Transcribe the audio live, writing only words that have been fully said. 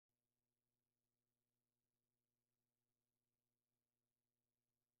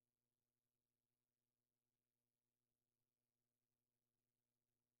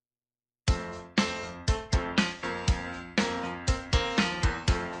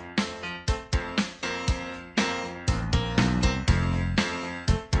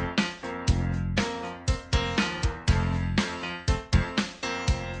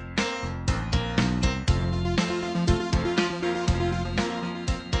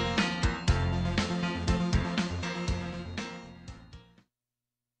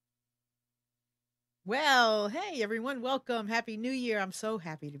Well, hey everyone, welcome. Happy New Year. I'm so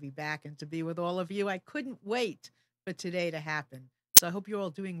happy to be back and to be with all of you. I couldn't wait for today to happen. So I hope you're all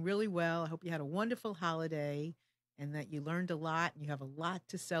doing really well. I hope you had a wonderful holiday and that you learned a lot and you have a lot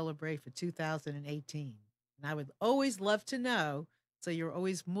to celebrate for 2018. And I would always love to know. So you're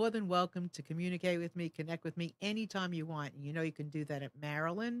always more than welcome to communicate with me, connect with me anytime you want. And you know you can do that at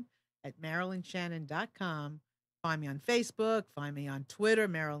Marilyn at marilynshannon.com. Find me on Facebook, find me on Twitter,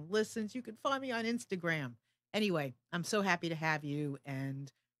 Marilyn Listens. You can find me on Instagram. Anyway, I'm so happy to have you.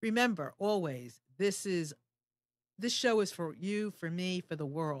 And remember, always, this show is for you, for me, for the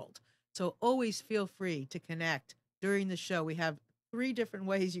world. So always feel free to connect during the show. We have three different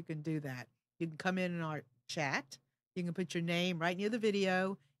ways you can do that. You can come in our chat. You can put your name right near the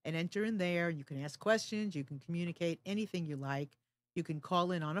video and enter in there. You can ask questions. You can communicate anything you like. You can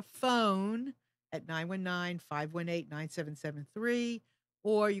call in on a phone at 919-518-9773,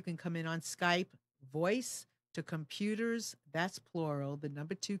 or you can come in on Skype, voice to computers, that's plural, the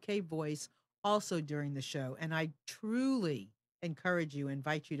number 2K voice, also during the show. And I truly encourage you,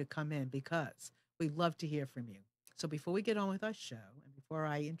 invite you to come in because we love to hear from you. So before we get on with our show and before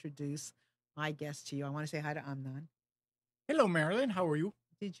I introduce my guest to you, I want to say hi to Amnon. Hello, Marilyn. How are you?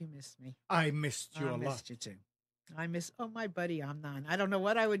 Did you miss me? I missed you I a lot. missed you too. I miss my buddy Amnon. I don't know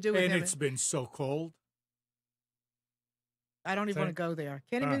what I would do with And him. it's been so cold. I don't even want to go there.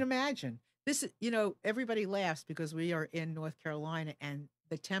 Can't uh, even imagine. This is, everybody laughs because we are in North Carolina and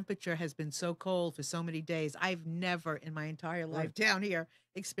the temperature has been so cold for so many days. I've never in my entire life down here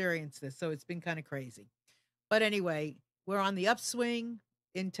experienced this. So it's been kind of crazy. But anyway, we're on the upswing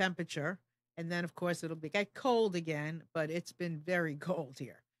in temperature. And then, of course, it'll get cold again, but it's been very cold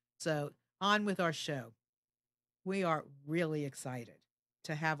here. So on with our show. We are really excited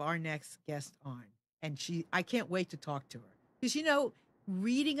to have our next guest on. And I can't wait to talk to her. Because,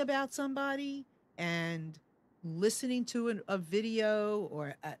 reading about somebody and listening to a video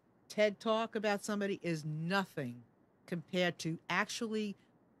or a TED talk about somebody is nothing compared to actually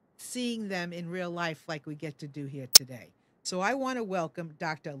seeing them in real life like we get to do here today. So I want to welcome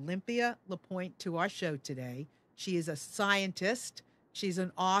Dr. Olympia LePoint to our show today. She is a scientist, she's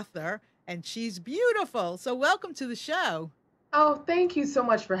an author, and she's beautiful. So welcome to the show. Oh, thank you so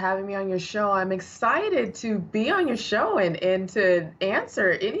much for having me on your show. I'm excited to be on your show and to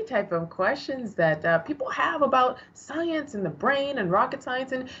answer any type of questions that people have about science and the brain and rocket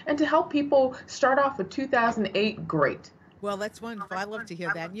science and to help people start off with 2008 great. Well, that's wonderful. I love to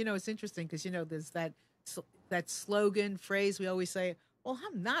hear that. And, it's interesting because, there's that slogan phrase we always say, well,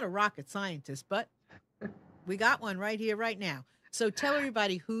 I'm not a rocket scientist, but we got one right here, right now. So tell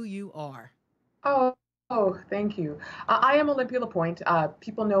everybody who you are. Thank you. I am Olympia LePoint.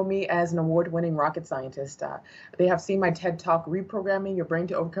 People know me as an award-winning rocket scientist. They have seen my TED Talk, Reprogramming Your Brain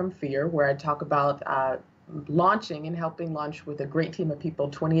to Overcome Fear, where I talk about launching and helping launch with a great team of people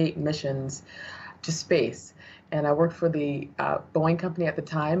 28 missions to space. And I worked for the Boeing company at the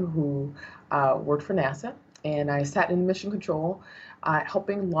time who worked for NASA. And I sat in mission control,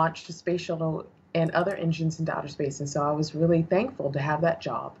 helping launch the space shuttle and other engines into outer space. And so I was really thankful to have that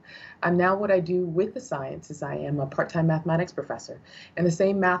job. And now what I do with the science is I am a part-time mathematics professor. And the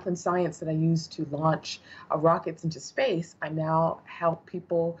same math and science that I use to launch rockets into space, I now help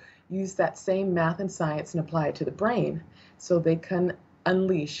people use that same math and science and apply it to the brain so they can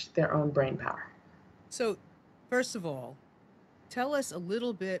unleash their own brain power. So, first of all, tell us a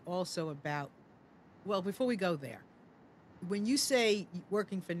little bit also about, well, before we go there, when you say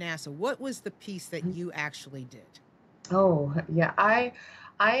working for NASA, what was the piece that you actually did? Oh, yeah. I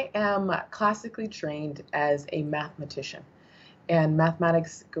am classically trained as a mathematician, and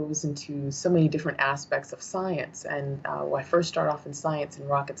mathematics goes into so many different aspects of science. And I first started off in science and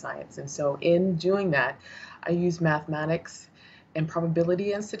rocket science. And so in doing that, I use mathematics and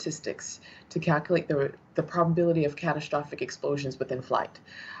probability and statistics to calculate the probability of catastrophic explosions within flight.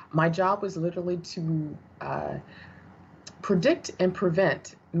 My job was literally to predict and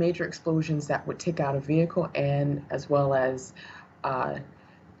prevent major explosions that would take out a vehicle and as well as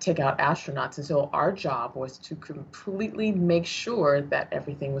take out astronauts. And so our job was to completely make sure that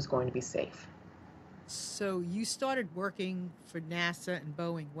everything was going to be safe. So you started working for NASA and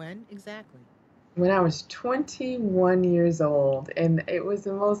Boeing when exactly? When I was 21 years old. And it was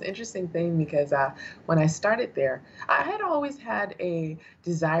the most interesting thing because when I started there, I had always had a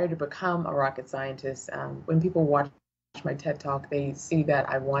desire to become a rocket scientist. When people watch my TED Talk, they see that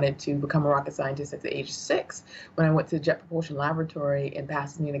I wanted to become a rocket scientist at the age of 6 when I went to the Jet Propulsion Laboratory in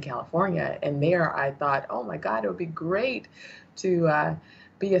Pasadena, California. And there I thought, oh my God, it would be great to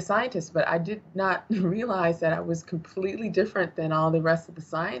be a scientist. But I did not realize that I was completely different than all the rest of the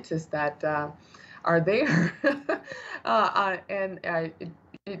scientists that are there.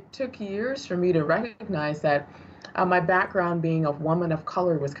 It took years for me to recognize that my background being a woman of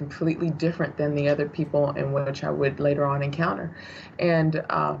color was completely different than the other people in which I would later on encounter. And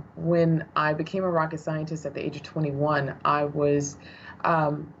when I became a rocket scientist at the age of 21, I was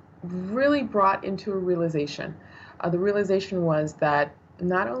really brought into a realization. The realization was that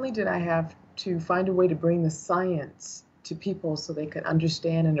not only did I have to find a way to bring the science to people so they could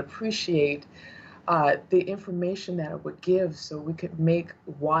understand and appreciate the information that it would give so we could make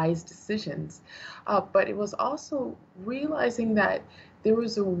wise decisions. But it was also realizing that there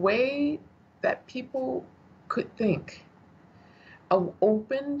was a way that people could think, an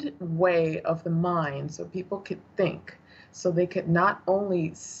opened way of the mind so people could think, so they could not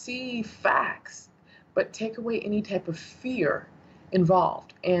only see facts, but take away any type of fear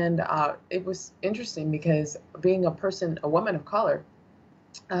involved. And it was interesting because being a person, a woman of color,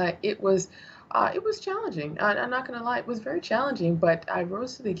 it was challenging. I'm not going to lie, it was very challenging, but I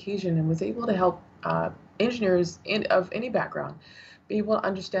rose to the occasion and was able to help engineers of any background be able to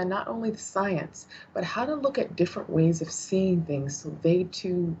understand not only the science, but how to look at different ways of seeing things so they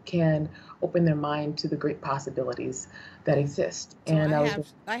too can open their mind to the great possibilities that exist. So And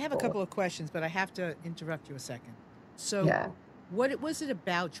I have a couple of questions, but I have to interrupt you a second. So yeah. what was it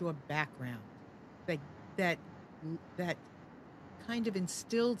about your background that that that kind of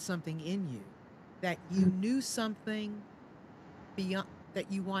instilled something in you, that you knew something beyond that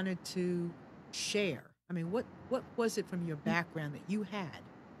you wanted to share? I mean, what was it from your background that you had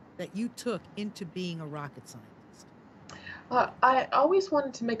that you took into being a rocket scientist? I always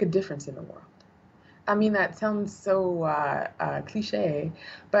wanted to make a difference in the world. I mean, that sounds so cliche,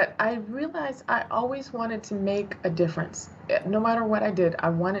 but I realized I always wanted to make a difference. No matter what I did, I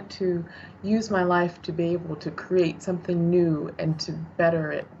wanted to use my life to be able to create something new and to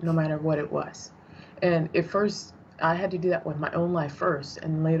better it, no matter what it was. And at first, I had to do that with my own life first,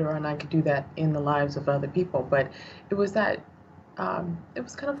 and later on, I could do that in the lives of other people. But it was that it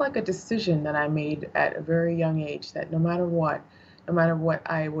was kind of like a decision that I made at a very young age that no matter what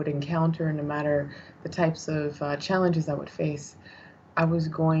I would encounter, no matter the types of challenges I would face, I was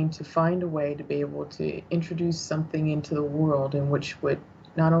going to find a way to be able to introduce something into the world in which would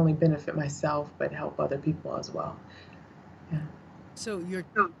not only benefit myself, but help other people as well. Yeah. So your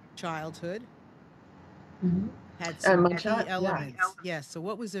childhood Hmm. had And some my key child, yeah. elements. Yes. So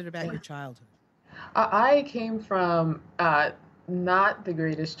what was it about Yeah. your childhood? I came from not the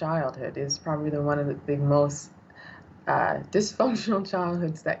greatest childhood. It's probably one of the most dysfunctional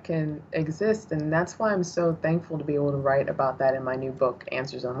childhoods that can exist. And that's why I'm so thankful to be able to write about that in my new book,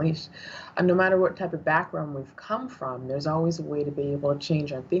 Answers Unleashed. No matter what type of background we've come from, there's always a way to be able to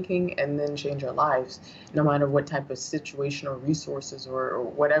change our thinking and then change our lives, no matter what type of situation or resources or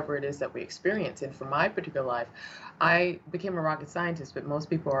whatever it is that we experience. And for my particular life, I became a rocket scientist, but most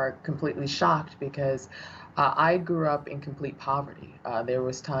people are completely shocked because I grew up in complete poverty. There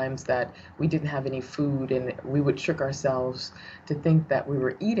was times that we didn't have any food, and we would trick ourselves to think that we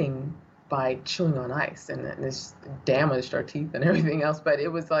were eating by chewing on ice, and this damaged our teeth and everything else. But it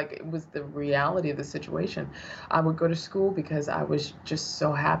was like it was the reality of the situation. I would go to school because I was just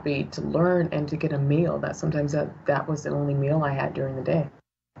so happy to learn and to get a meal. That sometimes that was the only meal I had during the day.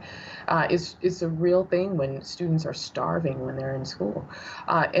 It's a real thing when students are starving when they're in school.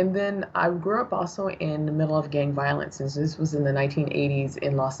 And then I grew up also in the middle of gang violence, and this was in the 1980s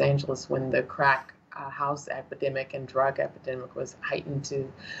in Los Angeles when the crack house epidemic and drug epidemic was heightened to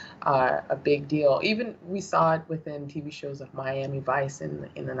a big deal. Even we saw it within TV shows of Miami Vice in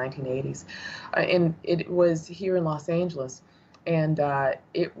the 1980s, and it was here in Los Angeles. And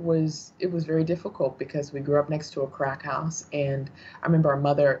it was very difficult because we grew up next to a crack house, and I remember our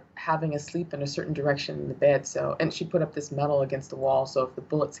mother having us sleep in a certain direction in the bed. So, and she put up this metal against the wall, so if the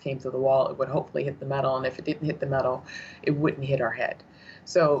bullets came to the wall, it would hopefully hit the metal, and if it didn't hit the metal, it wouldn't hit our head.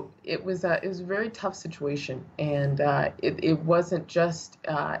 So it was a very tough situation, and it wasn't just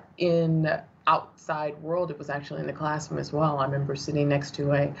in outside world, it was actually in the classroom as well. I remember sitting next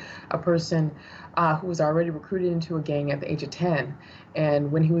to a person who was already recruited into a gang at the age of 10.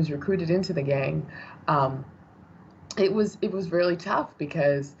 And when he was recruited into the gang, it was really tough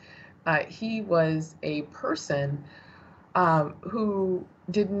because he was a person who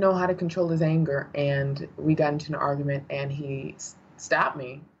didn't know how to control his anger. And we got into an argument, and he stabbed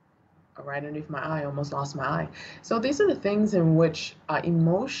me right underneath my eye, almost lost my eye. So these are the things in which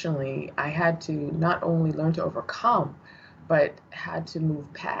emotionally I had to not only learn to overcome, but had to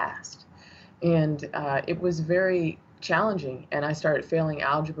move past. And it was very challenging, and I started failing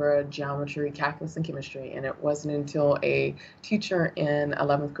algebra, geometry, calculus, and chemistry. And it wasn't until a teacher in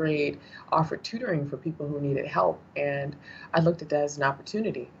 11th grade offered tutoring for people who needed help, and I looked at that as an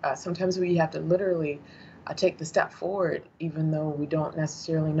opportunity. Sometimes we have to literally take the step forward, even though we don't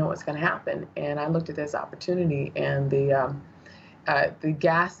necessarily know what's going to happen. And I looked at this opportunity, and the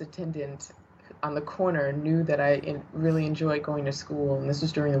gas attendant on the corner knew that really enjoyed going to school, and this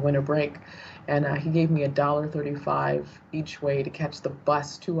was during the winter break. And he gave me $1.35 each way to catch the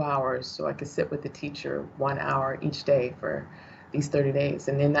bus 2 hours so I could sit with the teacher 1 hour each day for these 30 days.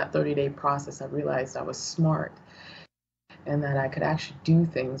 And in that 30-day process, I realized I was smart and that I could actually do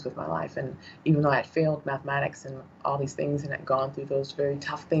things with my life. And even though I had failed mathematics and all these things and had gone through those very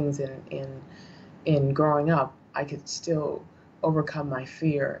tough things in growing up, I could still overcome my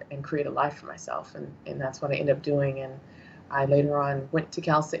fear and create a life for myself. And that's what I ended up doing. And I later on went to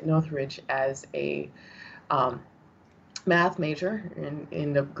Cal State Northridge as a math major and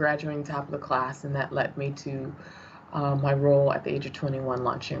ended up graduating top of the class. And that led me to my role at the age of 21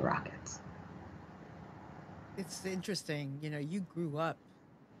 launching rockets. It's interesting. You grew up.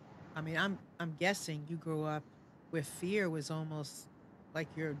 I mean, I'm guessing you grew up where fear was almost like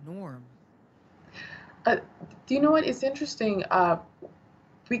your norm. Uh, do you know what? It's interesting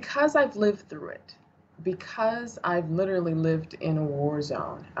because I've lived through it, because I've literally lived in a war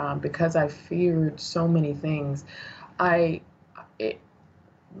zone, because I've feared so many things. I it,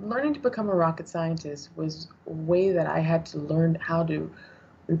 Learning to become a rocket scientist was a way that I had to learn how to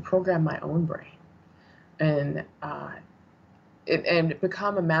reprogram my own brain and and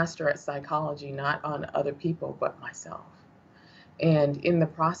become a master at psychology, not on other people but myself. And in the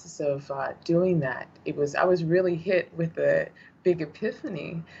process of doing that, I was really hit with a big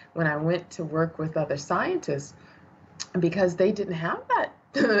epiphany when I went to work with other scientists because they didn't have that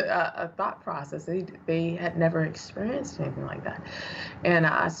a thought process. They had never experienced anything like that. And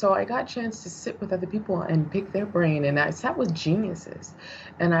so I got a chance to sit with other people and pick their brain. And I sat with geniuses.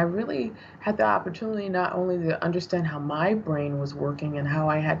 And I really had the opportunity not only to understand how my brain was working and how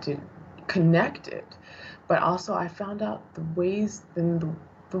I had to connect it, but also I found out the ways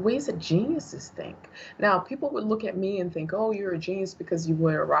that geniuses think. Now, people would look at me and think, "Oh, you're a genius because you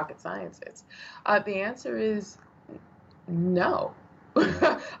were a rocket scientist." The answer is no.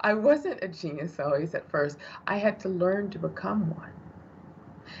 I wasn't a genius always at first. I had to learn to become one,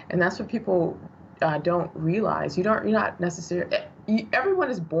 and that's what people don't realize. You're not necessarily. Everyone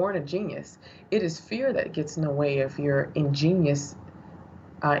is born a genius. It is fear that gets in the way of your ingenious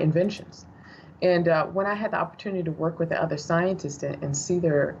inventions. And when I had the opportunity to work with the other scientists and see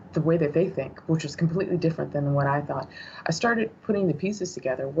the way that they think, which was completely different than what I thought, I started putting the pieces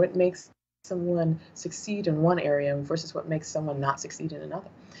together. What makes someone succeed in one area versus what makes someone not succeed in another?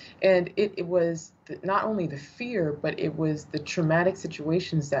 And it was not only the fear, but it was the traumatic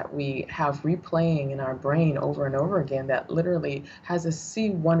situations that we have replaying in our brain over and over again that literally has us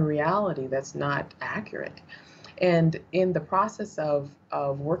see one reality that's not accurate. And in the process of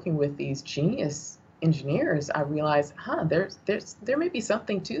working with these genius engineers, I realized, there may be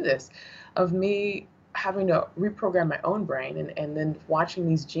something to this, of me having to reprogram my own brain and then watching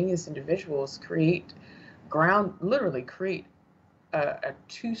these genius individuals literally create a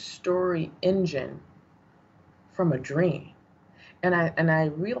two-story engine from a dream. And I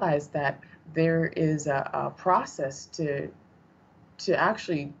realized that there is a process to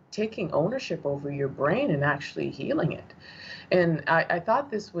actually taking ownership over your brain and actually healing it. And I thought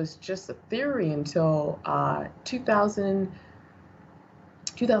this was just a theory until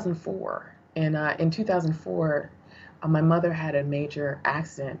 2004. And in 2004, my mother had a major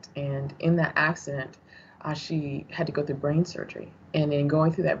accident. And in that accident, she had to go through brain surgery. And in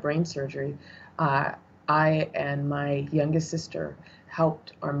going through that brain surgery, I and my youngest sister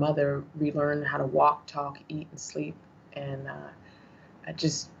helped our mother relearn how to walk, talk, eat, and sleep. And I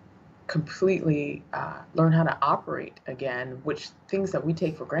just completely learn how to operate again, which things that we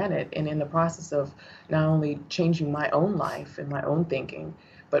take for granted. And in the process of not only changing my own life and my own thinking,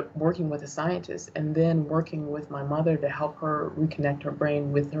 but working with a scientist and then working with my mother to help her reconnect her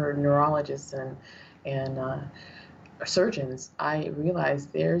brain with her neurologists and surgeons, I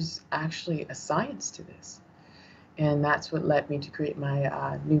realized there's actually a science to this. And that's what led me to create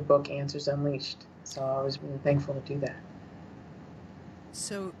my new book, Answers Unleashed. So I was really thankful to do that.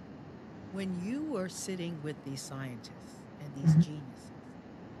 So, when you were sitting with these scientists and these Mhm. geniuses,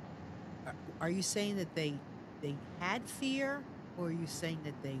 are you saying that they had fear, or are you saying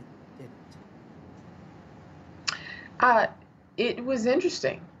that they didn't? Uh, it was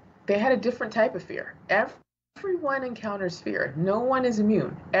interesting. They had a different type of fear. Everyone encounters fear. No one is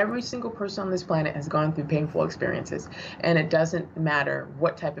immune. Every single person on this planet has gone through painful experiences, and it doesn't matter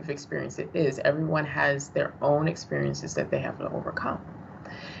what type of experience it is. Everyone has their own experiences that they have to overcome.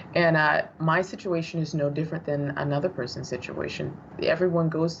 And my situation is no different than another person's situation. Everyone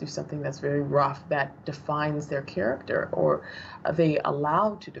goes through something that's very rough that defines their character, or they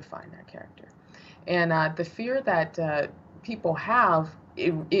allow to define their character. And the fear that people have,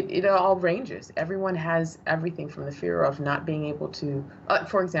 it all ranges. Everyone has everything from the fear of not being able to,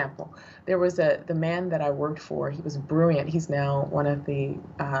 for example, there was the man that I worked for. He was brilliant. He's now one of the,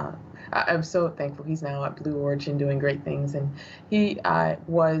 I'm so thankful. He's now at Blue Origin doing great things. And he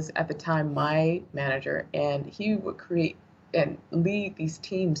was at the time my manager, and he would create and lead these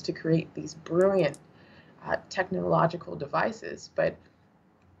teams to create these brilliant technological devices. But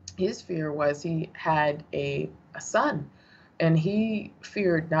his fear was he had a son, and he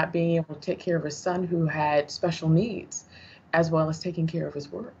feared not being able to take care of his son who had special needs, as well as taking care of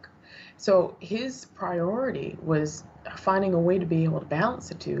his work. So his priority was finding a way to be able to balance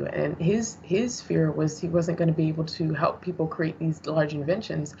the two. And his fear was he wasn't going to be able to help people create these large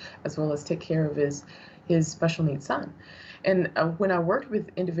inventions, as well as take care of his special needs son. And when I worked with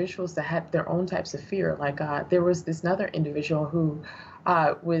individuals that had their own types of fear, like there was this another individual who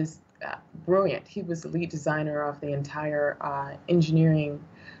was brilliant. He was the lead designer of the entire engineering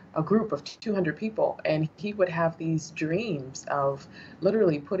group of 200 people, and he would have these dreams of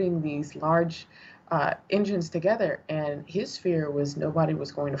literally putting these large engines together, and his fear was nobody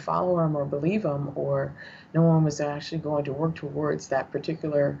was going to follow him or believe him, or no one was actually going to work towards that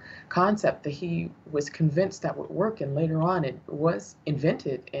particular concept that he was convinced that would work, and later on it was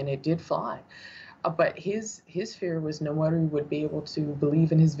invented and it did fly. But his fear was nobody would be able to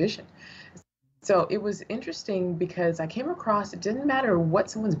believe in his vision. So it was interesting because I came across, it didn't matter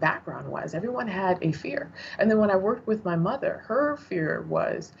what someone's background was, everyone had a fear. And then when I worked with my mother, her fear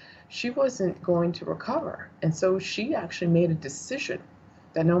was she wasn't going to recover. And so she actually made a decision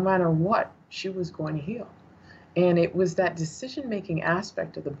that no matter what, she was going to heal. And it was that decision-making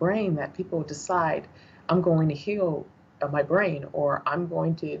aspect of the brain that people decide, I'm going to heal my brain, or I'm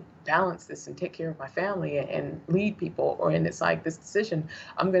going to balance this and take care of my family and lead people, or and it's like this decision,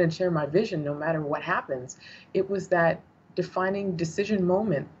 I'm going to share my vision no matter what happens. It was that defining decision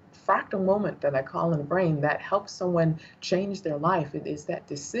moment, fractal moment that I call in the brain that helps someone change their life. It is that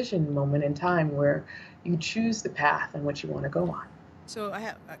decision moment in time where you choose the path in which you want to go on. So I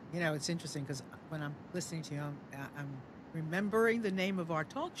have, it's interesting because when I'm listening to you, I'm remembering the name of our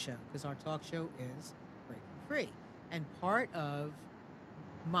talk show, because our talk show is Breaking Free. And part of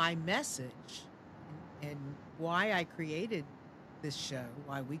my message and why I created this show,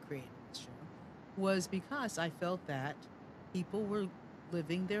 why we created this show, was because I felt that people were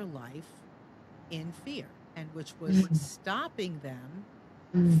living their life in fear, and which was stopping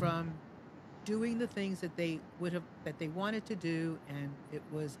them from doing the things that they wanted to do, and it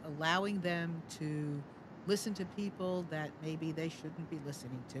was allowing them to listen to people that maybe they shouldn't be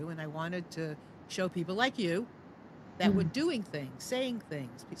listening to. And I wanted to show people like you that were doing things, saying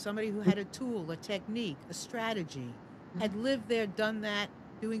things, somebody who had a tool, a technique, a strategy, had lived there, done that,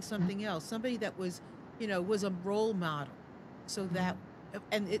 doing something else, somebody that was, was a role model. So that,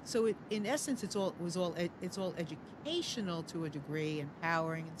 in essence, it's all educational to a degree,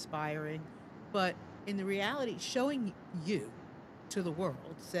 empowering, inspiring, but in the reality, showing you to the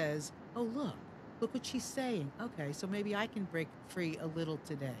world says, oh, look what she's saying. Okay, so maybe I can break free a little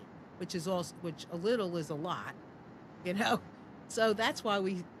today, which a little is a lot. So that's why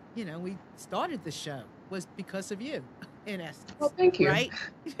we started the show, was because of you, in essence. Well, thank you. Right?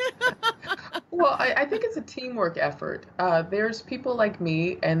 Well, I think it's a teamwork effort. There's people like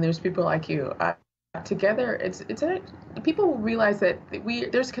me and there's people like you. Together, people realize that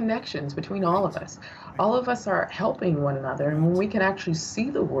there's connections between all of us. All of us are helping one another, and when we can actually see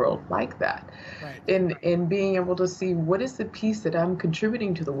the world like that, in being able to see what is the piece that I'm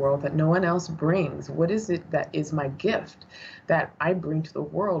contributing to the world that no one else brings, what is it that is my gift that I bring to the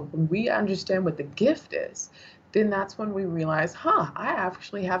world. When we understand what the gift is, then that's when we realize, I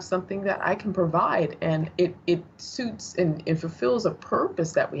actually have something that I can provide, and it suits and it fulfills a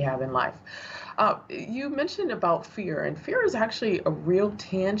purpose that we have in life. You mentioned about fear, and fear is actually a real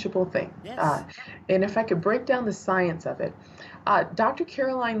tangible thing. Yes. And if I could break down the science of it, Dr.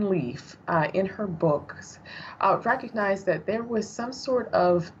 Caroline Leaf, in her books, recognized that there was some sort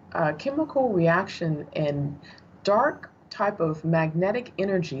of chemical reaction and dark type of magnetic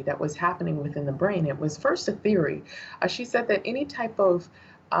energy that was happening within the brain. It was first a theory. She said that any type of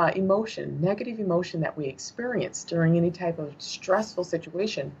emotion, negative emotion that we experience during any type of stressful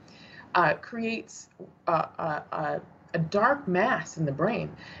situation, creates a dark mass in the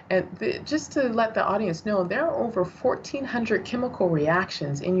brain. And just to let the audience know, there are over 1,400 chemical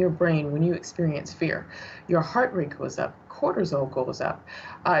reactions in your brain when you experience fear. Your heart rate goes up, cortisol goes up,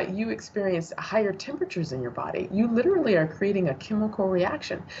 you experience higher temperatures in your body. You literally are creating a chemical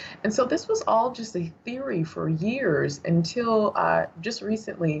reaction. And so this was all just a theory for years until just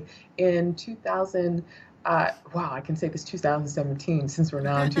recently in 2000. Wow, I can say this 2017 since we're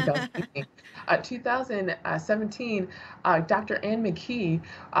now in 2018. 2017, Dr. Ann McKee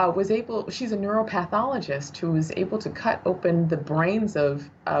she's a neuropathologist who was able to cut open the brains of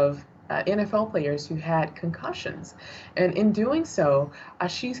NFL players who had concussions. And in doing so,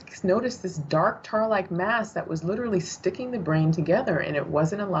 she noticed this dark tar-like mass that was literally sticking the brain together, and it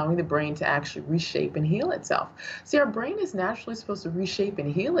wasn't allowing the brain to actually reshape and heal itself. See, our brain is naturally supposed to reshape and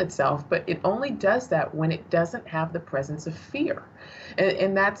heal itself, but it only does that when it doesn't have the presence of fear.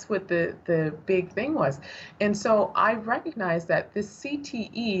 And that's what the big thing was. And so I recognized that this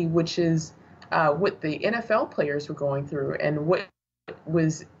CTE, which is what the NFL players were going through and what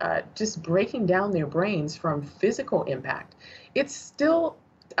was just breaking down their brains from physical impact, it's still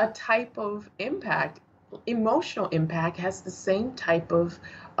a type of impact. Emotional impact has the same type of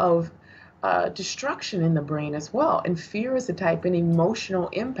destruction in the brain as well. And fear is a type of emotional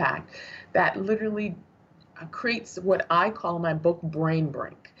impact that literally creates what I call in my book brain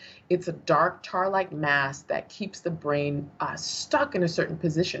brink. It's a dark tar-like mass that keeps the brain stuck in a certain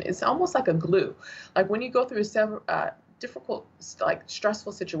position. It's almost like a glue. Like when you go through a difficult, like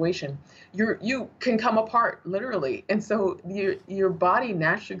stressful situation, you can come apart literally, and so your body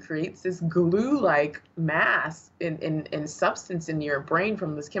naturally creates this glue-like mass in substance in your brain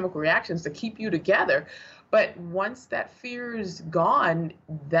from these chemical reactions to keep you together. But once that fear is gone,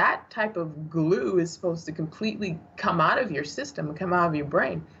 that type of glue is supposed to completely come out of your system and come out of your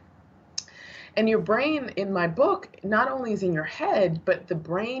brain. And your brain, in my book, not only is in your head, but the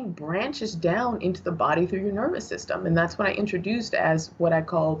brain branches down into the body through your nervous system. And that's what I introduced as what I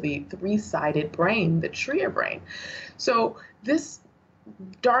call the three-sided brain, the tria brain. So this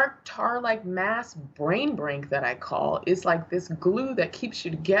dark tar-like mass brain brink that I call is like this glue that keeps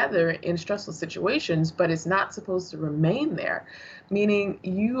you together in stressful situations, but it's not supposed to remain there, meaning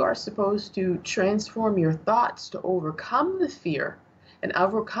you are supposed to transform your thoughts to overcome the fear and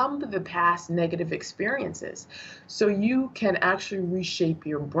overcome the past negative experiences so you can actually reshape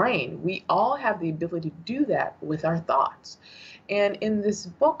your brain. We all have the ability to do that with our thoughts. And in this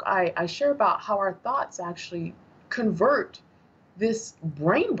book, I share about how our thoughts actually convert this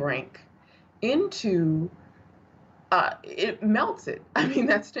brain brink into, it melts it. I mean,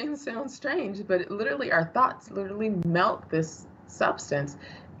 that sounds strange, but literally our thoughts literally melt this substance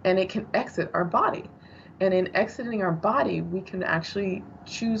and it can exit our body. And in exiting our body, we can actually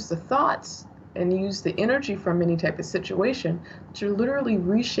choose the thoughts and use the energy from any type of situation to literally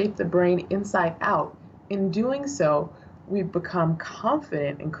reshape the brain inside out. In doing so, we become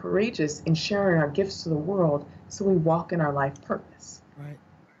confident and courageous in sharing our gifts to the world, so we walk in our life purpose. Right.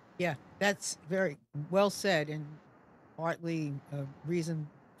 Yeah, that's very well said, and partly a reason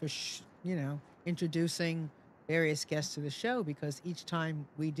for introducing various guests to the show, because each time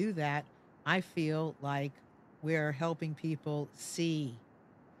we do that, I feel like we're helping people see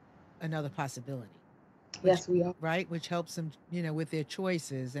another possibility. Yes, we are. Right, which helps them, with their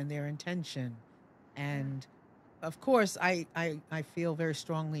choices and their intention. And of course, I feel very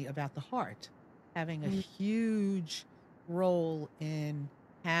strongly about the heart having a huge role in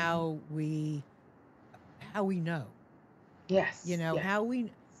how we know. Yes. Yes.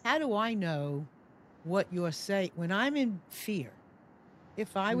 How do I know what you're saying when I'm in fear?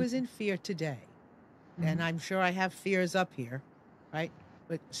 If I was in fear today, and I'm sure I have fears up here, right?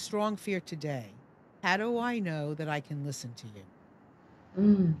 But strong fear today, how do I know that I can listen to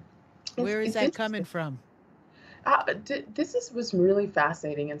you? Where is that coming from? This was really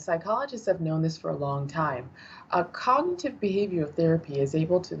fascinating, and psychologists have known this for a long time. Cognitive behavioral therapy is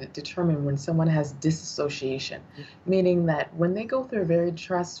able to determine when someone has disassociation, meaning that when they go through a very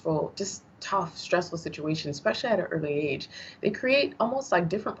tough, stressful situation, especially at an early age, they create almost like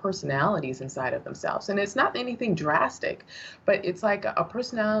different personalities inside of themselves. And it's not anything drastic, but it's like a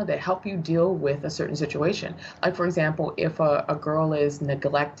personality to help you deal with a certain situation. Like, for example, if a girl is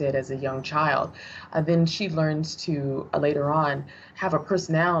neglected as a young child, then she learns to later on have a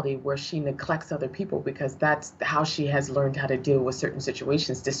personality where she neglects other people because that's how she has learned how to deal with certain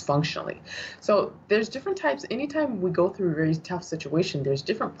situations dysfunctionally. So there's different types. Anytime we go through a very tough situation, there's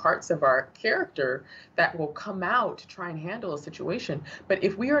different parts of our character that will come out to try and handle a situation. But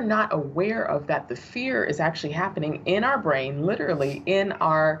if we are not aware of that, the fear is actually happening in our brain, literally in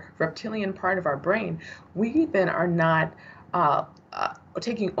our reptilian part of our brain, we then are not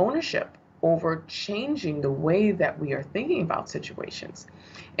taking ownership over changing the way that we are thinking about situations.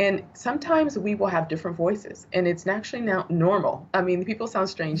 And sometimes we will have different voices, and it's actually now normal. I mean, people sound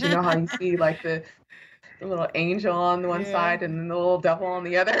strange. You know how you see like the little angel on the one Yeah. side and then the little devil on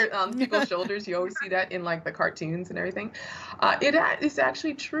the other on people's shoulders. You always see that in like the cartoons and everything. It's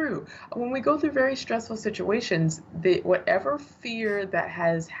actually true. When we go through very stressful situations, whatever fear that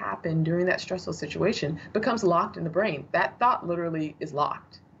has happened during that stressful situation becomes locked in the brain. That thought literally is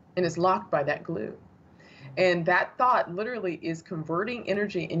locked, and it's locked by that glue. And that thought literally is converting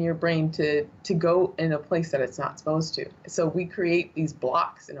energy in your brain to go in a place that it's not supposed to. So we create these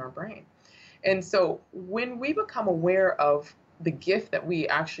blocks in our brain. And so when we become aware of the gift that we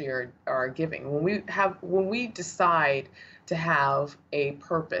actually are giving, when we decide to have a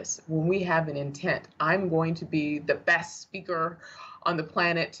purpose, when we have an intent, I'm going to be the best speaker on the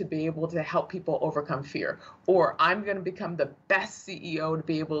planet to be able to help people overcome fear, or I'm going to become the best CEO to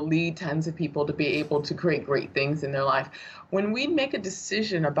be able to lead tons of people to be able to create great things in their life. When we make a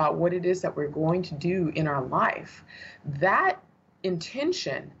decision about what it is that we're going to do in our life, that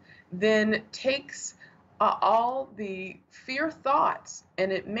intention then takes all the fear thoughts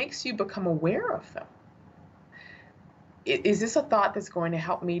and it makes you become aware of them. Is this a thought that's going to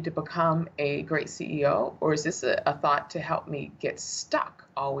help me to become a great CEO, or is this a thought to help me get stuck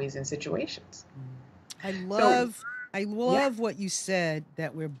always in situations? I So, love what you said,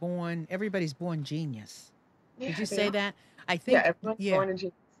 that everybody's born genius. Did yeah, you they say are. that? I Yeah, think, everyone's yeah, born in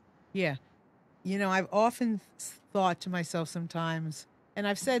genius. yeah. I've often thought to myself sometimes, and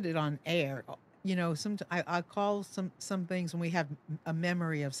I've said it on air. I call some things when we have a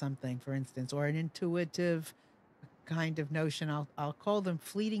memory of something, for instance, or an intuitive kind of notion. I'll call them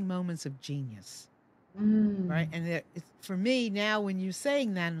fleeting moments of genius, right? Mm, And for me now, when you're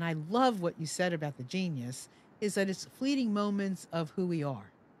saying that, and I love what you said about the genius, is that it's fleeting moments of who we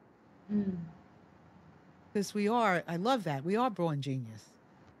are, mm. because we are. I love that we are born genius.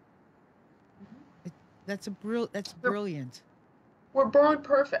 It, that's We're, brilliant. we're born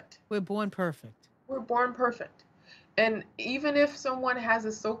perfect. We're born perfect. We're born perfect. And even if someone has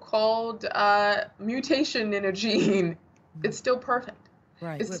a so-called mutation in a gene, Mm. it's still perfect.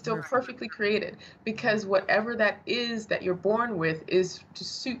 Right, It's we're still perfect. perfectly created, because whatever that is that you're born with is to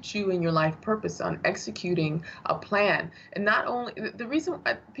suit you in your life purpose on executing a plan. And not only the reason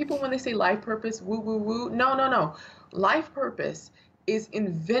people, when they say life purpose, woo, woo, woo, no, no, no. Life purpose is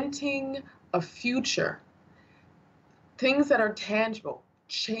inventing a future, things that are tangible,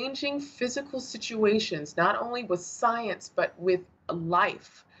 changing physical situations, not only with science, but with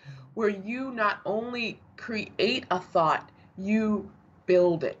life, where you not only create a thought, you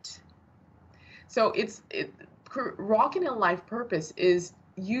build it. So rocking in life purpose is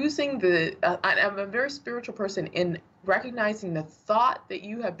using I'm a very spiritual person in recognizing the thought that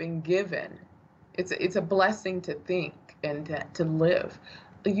you have been given. It's a blessing to think and to live.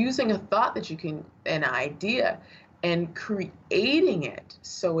 Using a thought that you can, an idea, and creating it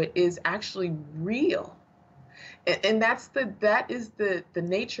so it is actually real. And that is the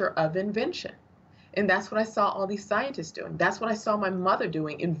nature of invention. And that's what I saw all these scientists doing. That's what I saw my mother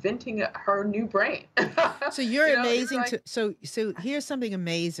doing, inventing her new brain. So you're It's amazing like, to so here's something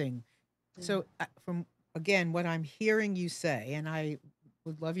amazing. mm, So from again what I'm hearing you say, and I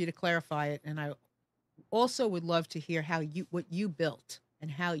would love you to clarify it, and I also would love to hear how you what you built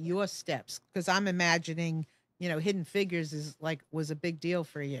and how your steps, because I'm imagining, Hidden Figures was a big deal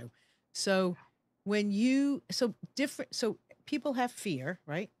for you. So so people have fear,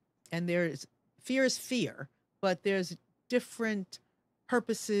 right? And there's fear is fear, but there's different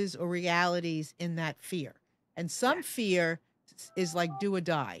purposes or realities in that fear. And some yes, fear is like do or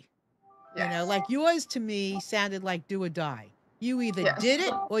die. yes, Like yours to me sounded like do or die. You either yes. did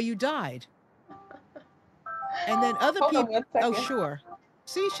it or you died. And then other Hold on people, one oh, second. sure.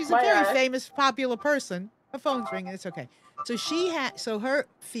 See, she's a My very famous, popular person. Her phone's ringing. It's okay. So her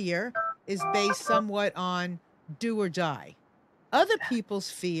fear is based somewhat on do or die. Other people's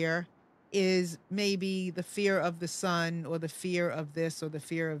fear is maybe the fear of the sun or the fear of this or the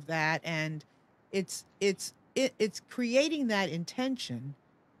fear of that. And it's creating that intention,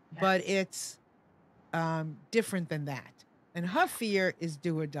 but yes. it's different than that. And her fear is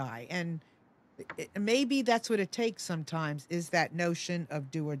do or die. And maybe that's what it takes sometimes, is that notion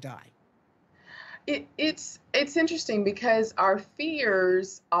of do or die. It's interesting because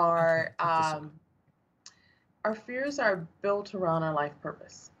Okay, take this off. our fears are built around our life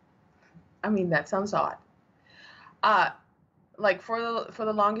purpose. I mean, that sounds odd. Uh, like for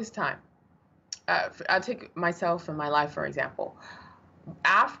the longest time, I'll take myself and my life for example.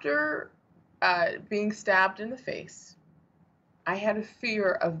 After being stabbed in the face, I had a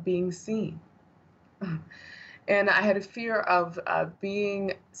fear of being seen. And I had a fear of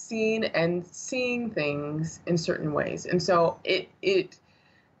being seen and seeing things in certain ways. And so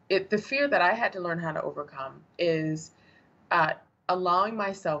the fear that I had to learn how to overcome is uh, allowing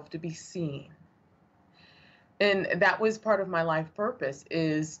myself to be seen. And that was part of my life purpose,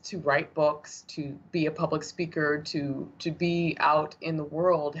 is to write books, to be a public speaker, to be out in the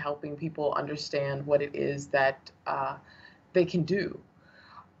world helping people understand what it is that they can do.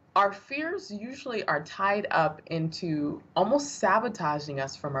 Our fears usually are tied up into almost sabotaging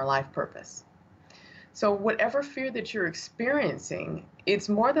us from our life purpose. So whatever fear that you're experiencing, it's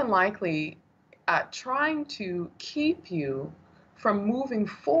more than likely trying to keep you from moving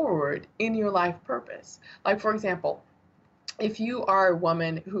forward in your life purpose. Like, for example, if you are a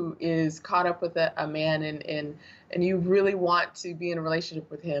woman who is caught up with a man and you really want to be in a relationship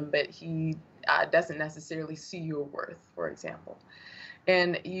with him, but he doesn't necessarily see your worth, for example,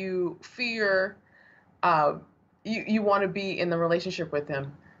 and you fear, uh, you want to be in the relationship with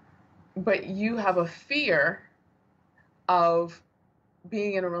him, but you have a fear of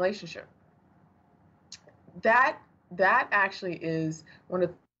being in a relationship. That actually is one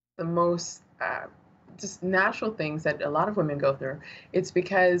of the most just natural things that a lot of women go through. It's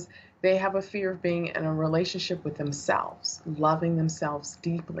because they have a fear of being in a relationship with themselves, loving themselves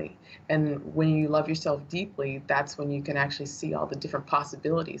deeply. And when you love yourself deeply, that's when you can actually see all the different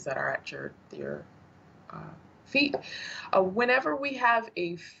possibilities that are at your uh, feet. Whenever we have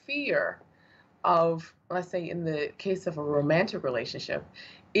a fear of, let's say, in the case of a romantic relationship,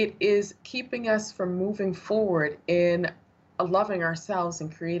 it is keeping us from moving forward in loving ourselves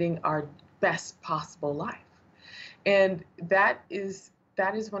and creating our best possible life. And that is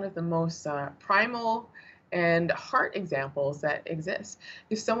one of the most primal and heart examples that exist.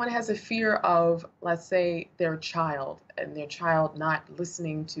 If someone has a fear of, let's say, their child and their child not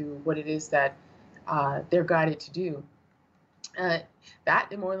listening to what it is that they're guided to do,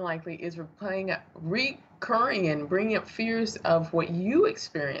 that more than likely is recurring and bringing up fears of what you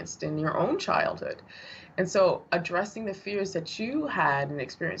experienced in your own childhood. And so addressing the fears that you had and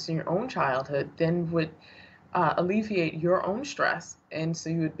experienced in your own childhood then would alleviate your own stress. And so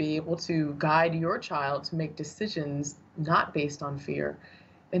you would be able to guide your child to make decisions not based on fear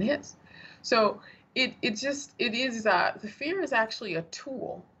in his. So it is, the fear is actually a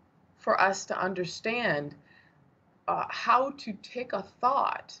tool for us to understand how to take a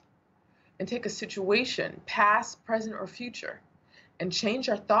thought and take a situation, past, present, or future, and change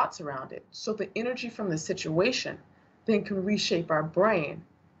our thoughts around it so the energy from the situation then can reshape our brain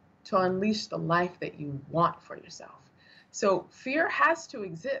to unleash the life that you want for yourself. So fear has to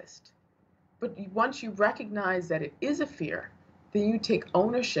exist, but once you recognize that it is a fear, then you take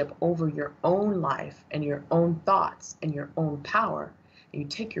ownership over your own life and your own thoughts and your own power, and you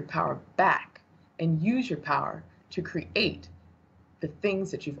take your power back and use your power to create the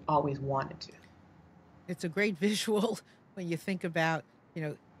things that you've always wanted to. It's a great visual when you think about,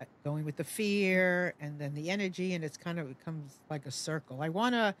 going with the fear and then the energy, and it comes like a circle. I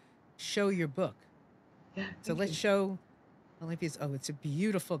want to show your book. Yeah, So thank let's you. show Olympia's. Oh, it's a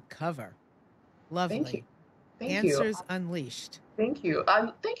beautiful cover. Thank you. Lovely. Thank you. Answers Unleashed. Thank you.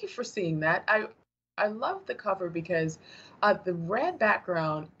 Thank you for seeing that. I love the cover because the red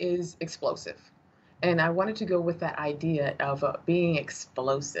background is explosive. And I wanted to go with that idea of being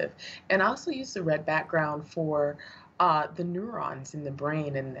explosive. And I also use the red background for the neurons in the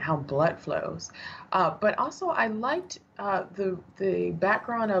brain and how blood flows. But also I liked the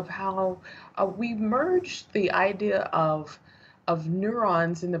background of how we merged the idea of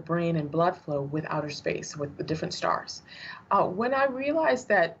neurons in the brain and blood flow with outer space, with the different stars. When I realized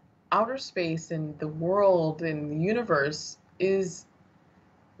that outer space and the world and the universe is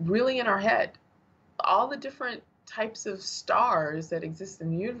really in our head, all the different types of stars that exist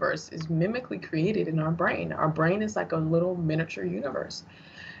in the universe is mimically created in our brain. Our brain is like a little miniature universe.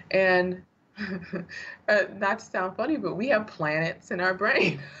 And not to sound funny, but we have planets in our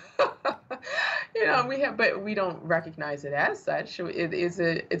brain. But we don't recognize it as such.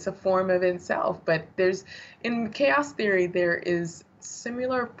 It's a form of itself. But in chaos theory, there is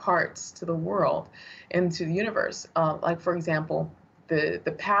similar parts to the world and to the universe. Like, for example,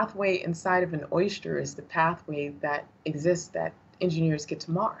 the pathway inside of an oyster is the pathway that exists that engineers get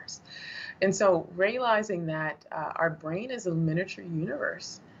to Mars. And so realizing that our brain is a miniature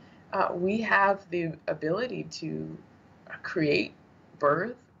universe, we have the ability to create,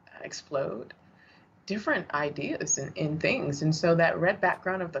 birth, explode different ideas in things. And so that red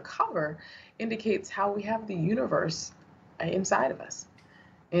background of the cover indicates how we have the universe inside of us.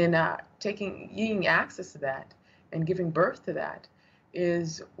 And taking access to that and giving birth to that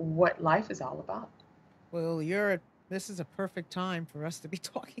is what life is all about. Well, this is a perfect time for us to be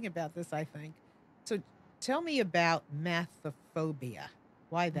talking about this, I think. So tell me about mathophobia.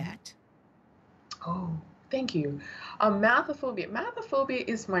 Why Mhm. that? Oh, thank you. Mathophobia. Mathophobia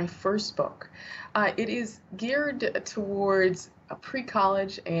is my first book. It is geared towards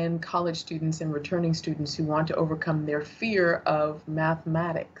pre-college and college students and returning students who want to overcome their fear of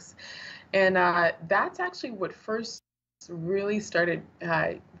mathematics. And that's actually what first really started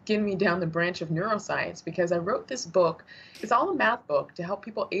getting me down the branch of neuroscience, because I wrote this book. It's all a math book to help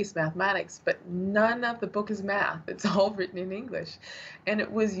people ace mathematics, but none of the book is math. It's all written in English. And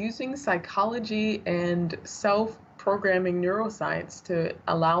it was using psychology and self-programming neuroscience to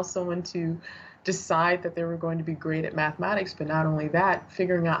allow someone to decide that they were going to be great at mathematics, but not only that,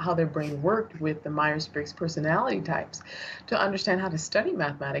 figuring out how their brain worked with the Myers-Briggs personality types to understand how to study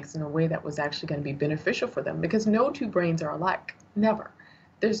mathematics in a way that was actually going to be beneficial for them, because no two brains are alike. Never.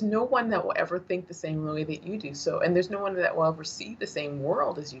 There's no one that will ever think the same way that you do. So, and there's no one that will ever see the same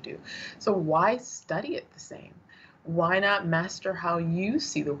world as you do. So why study it the same? Why not master how you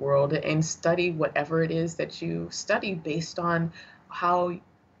see the world and study whatever it is that you study based on how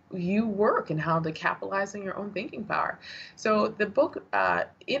you work and how to capitalize on your own thinking power. So the book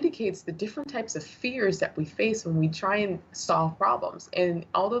indicates the different types of fears that we face when we try and solve problems. And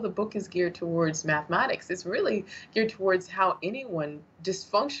although the book is geared towards mathematics, it's really geared towards how anyone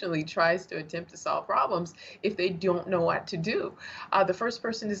dysfunctionally tries to attempt to solve problems if they don't know what to do. The first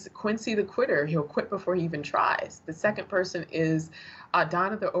person is Quincy the quitter. He'll quit before he even tries. The second person is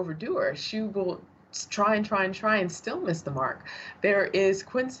Donna the overdoer. She will try and try and try and still miss the mark. There is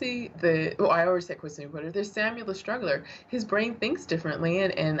Quincy I always say Quincy the quitter. There's Samuel the struggler. His brain thinks differently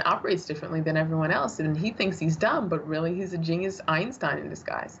and operates differently than everyone else, and he thinks he's dumb, but really he's a genius Einstein in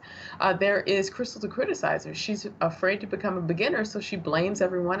disguise. There is Crystal the criticizer. She's afraid to become a beginner, so she blames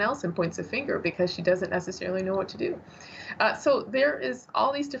everyone else and points a finger because she doesn't necessarily know what to do. So there is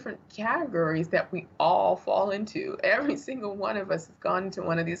all these different categories that we all fall into. Every single one of us has gone into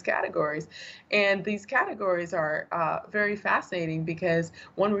one of these categories. And these categories are very fascinating, because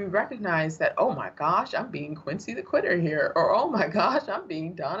when we recognize that, oh my gosh, I'm being Quincy the quitter here, or oh my gosh, I'm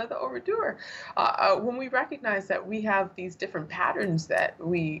being Donna the overdoer. When we recognize that we have these different patterns that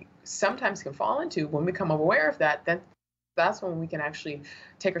we sometimes can fall into, when we become aware of that, then that's when we can actually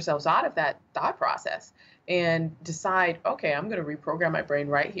take ourselves out of that thought process and decide, okay, I'm going to reprogram my brain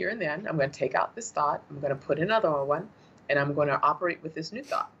right here and then. I'm going to take out this thought, I'm going to put in another one, and I'm going to operate with this new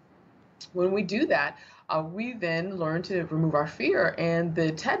thought. When we do that, we then learn to remove our fear. And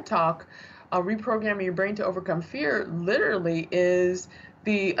the TED Talk, Reprogramming Your Brain to Overcome Fear, literally is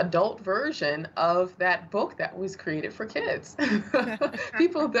the adult version of that book that was created for kids.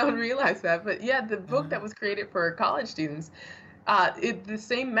 People don't realize that, but yeah, the book Uh-huh. that was created for college students, the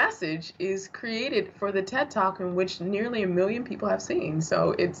same message is created for the TED Talk, in which nearly 1 million people have seen.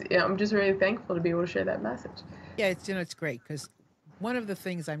 So I'm just really thankful to be able to share that message. Yeah, it's great because one of the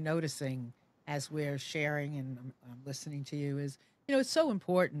things I'm noticing as we're sharing and I'm listening to you is, it's so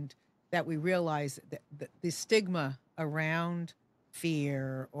important that we realize that the stigma around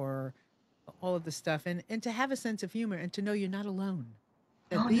fear or all of the stuff, and to have a sense of humor and to know you're not alone.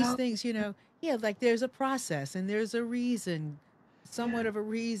 That Oh these no. things, yeah, like there's a process and there's a reason, somewhat of a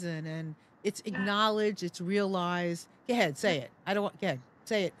reason, and it's acknowledged, it's realized. Go ahead, say it. I don't want. Go ahead,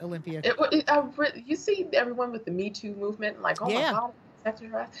 say it, Olympia. You see everyone with the Me Too movement, like, oh my Yeah. God, sexual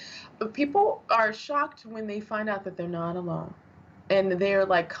harassment. But people are shocked when they find out that they're not alone. And they're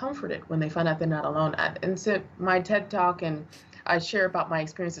like comforted when they find out they're not alone. And so my TED Talk, and I share about my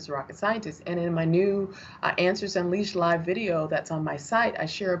experience as a rocket scientist. And in my new Answers Unleashed live video that's on my site, I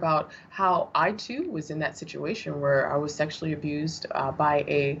share about how I too was in that situation where I was sexually abused by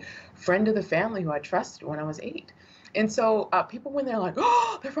a friend of the family who I trusted when I was 8. And so people, when they're like,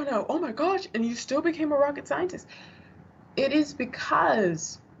 oh, they find out, oh my gosh, and you still became a rocket scientist. It is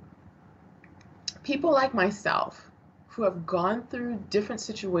because people like myself who have gone through different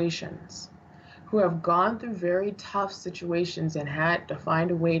situations, who have gone through very tough situations and had to find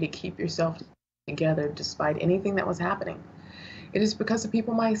a way to keep yourself together despite anything that was happening. It is because of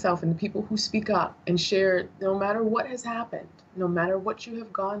people myself and the people who speak up and share, no matter what has happened, no matter what you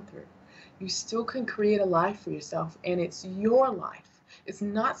have gone through, you still can create a life for yourself, and it's your life. It's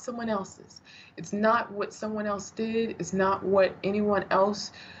not someone else's. It's not what someone else did. It's not what anyone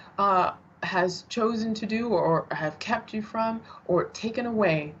else has chosen to do or have kept you from or taken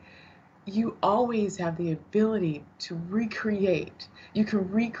away. you always have the ability to recreate. You can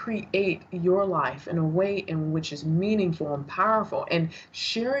recreate your life in a way in which is meaningful and powerful, and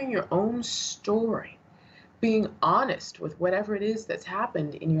sharing your own story, being honest with whatever it is that's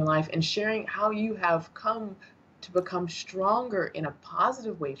happened in your life, and sharing how you have come to become stronger in a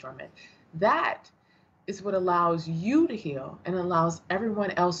positive way from it. That is what allows you to heal and allows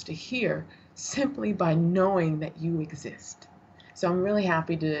everyone else to hear, simply by knowing that you exist. So I'm really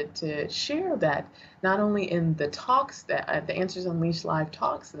happy to share that, not only in the talks that the Answers Unleashed live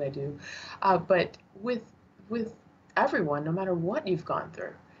talks that I do, but with everyone, no matter what you've gone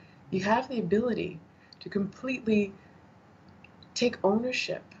through, you have the ability to completely take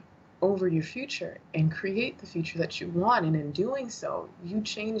ownership over your future and create the future that you want. And in doing so, you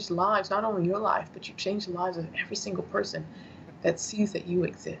change lives, not only your life, but you change the lives of every single person that sees that you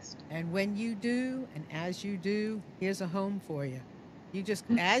exist. And when you do, and as you do, here's a home for you. You just,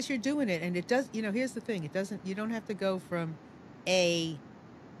 as you're doing it, and it does, here's the thing, it doesn't, you don't have to go from A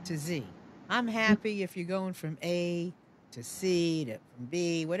to Z. I'm happy if you're going from A to C to from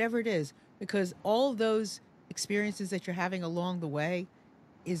B, whatever it is, because all those experiences that you're having along the way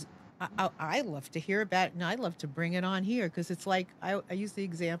is, I love to hear about it, and I love to bring it on here, because it's like I use the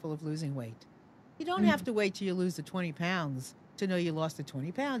example of losing weight. You don't have to wait till you lose the 20 pounds to know you lost the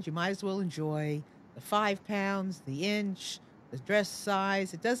 20 pounds. You might as well enjoy the 5 pounds, the inch, the dress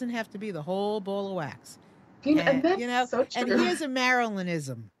size. It doesn't have to be the whole ball of wax. And And, that's so and true. here's a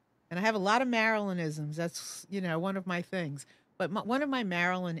Marilynism. And I have a lot of Marilynisms. That's, one of my things. But one of my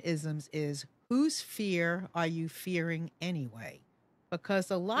Marilynisms is, whose fear are you fearing anyway? Because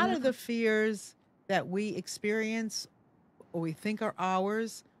a lot of the fears that we experience or we think are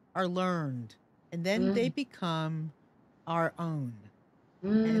ours are learned, and then they Mm, become our own.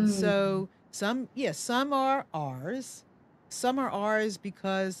 And mm. so some, yes, some are ours. Some are ours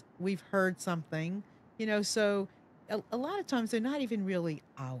because we've heard something, so a lot of times they're not even really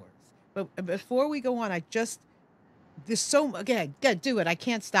ours. But before we go on, there's so, again, go do it. I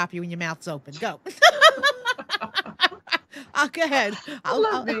can't stop you when your mouth's open. Go. Go ahead. I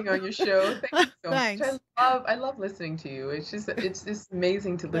love being on your show. Thank you so much. Thanks. I love listening to you. It's just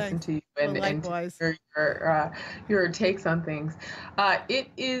amazing to listen Thanks. to you Well, and to likewise. hear your takes on things. It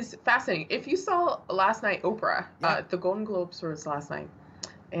is fascinating. If you saw last night, Oprah, Yep. the Golden Globes was last night,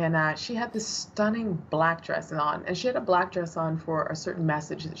 and she had this stunning black dress on, and she had a black dress on for a certain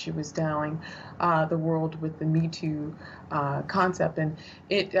message that she was telling the world with the Me Too concept. And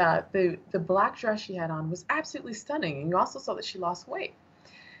the black dress she had on was absolutely stunning, and you also saw that she lost weight.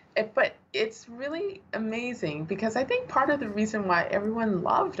 But it's really amazing, because I think part of the reason why everyone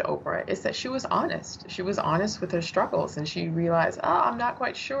loved Oprah is that she was honest. She was honest with her struggles, and she realized, oh, I'm not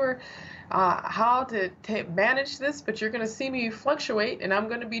quite sure how to manage this, but you're going to see me fluctuate, and I'm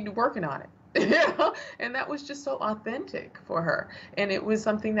going to be working on it. And that was just so authentic for her, and it was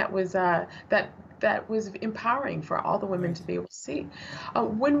something that was that was empowering for all the women Right. to be able to see.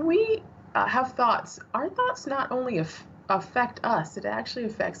 When we have thoughts, our thoughts not only affect us, it actually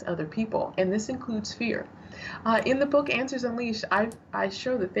affects other people, and this includes fear. In the book Answers Unleashed, I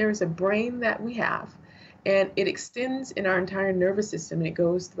show that there is a brain that we have, and it extends in our entire nervous system, and it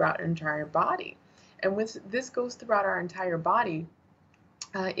goes throughout our entire body. And when this goes throughout our entire body,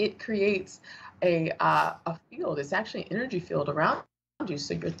 it creates a field. It's actually an energy field around you.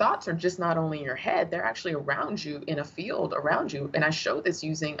 So your thoughts are just not only in your head, they're actually around you, in a field around you. And I show this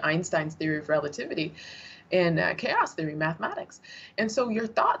using Einstein's theory of relativity and chaos theory mathematics. And so your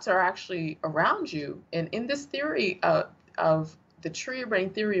thoughts are actually around you. And in this theory of the tree brain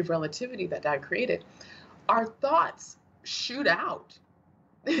theory of relativity that I created, our thoughts shoot out.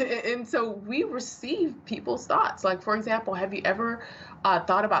 And so we receive people's thoughts. Like, for example, have you ever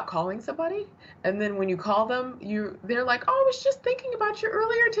thought about calling somebody, and then when you call them, they're like, "Oh, I was just thinking about you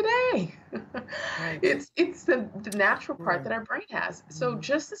earlier today." Right. It's the natural part Right. that our brain has. So Mhm.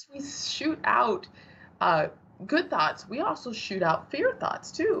 just as we shoot out uh, good thoughts, we also shoot out fear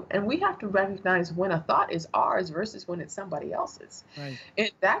thoughts too. And we have to recognize when a thought is ours versus when it's somebody else's.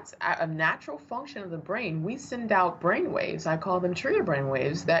 Right. That's a natural function of the brain. We send out brain waves. I call them trigger brain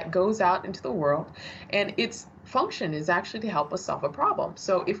waves that goes out into the world, and its function is actually to help us solve a problem.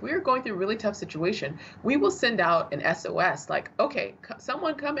 So if we're going through a really tough situation, we will send out an SOS like, okay,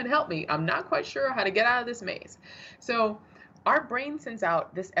 someone come and help me. I'm not quite sure how to get out of this maze. So our brain sends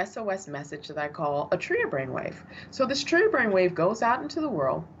out this SOS message that I call a trigger brain wave. So this trigger brain wave goes out into the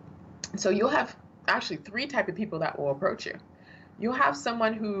world. So you'll have actually three types of people that will approach you. You'll have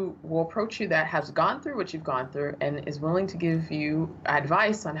someone who will approach you that has gone through what you've gone through and is willing to give you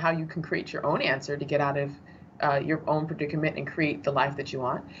advice on how you can create your own answer to get out of your own predicament and create the life that you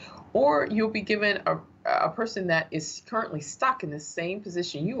want, or you'll be given a person that is currently stuck in the same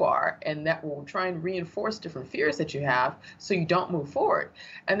position you are, and that will try and reinforce different fears that you have so you don't move forward.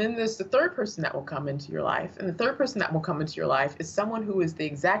 And then there's the third person that will come into your life. And the third person that will come into your life is someone who is the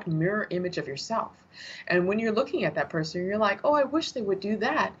exact mirror image of yourself. And when you're looking at that person, you're like, oh, I wish they would do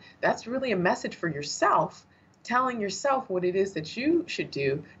that. That's really a message for yourself, telling yourself what it is that you should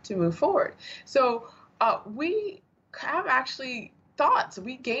do to move forward. So we have actually thoughts.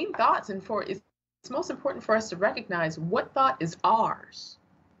 We gain thoughts, and it's most important for us to recognize what thought is ours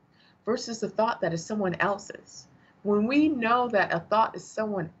versus the thought that is someone else's. When we know that a thought is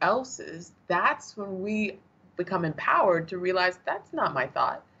someone else's, that's when we become empowered to realize that's not my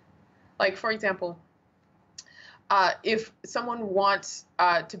thought. Like, for example, if someone wants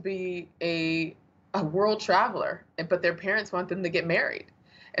to be a world traveler, but their parents want them to get married,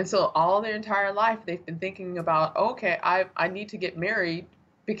 and so all their entire life they've been thinking about, okay, I need to get married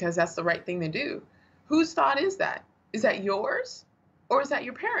because that's the right thing to do. Whose thought is that? Is that yours, or is that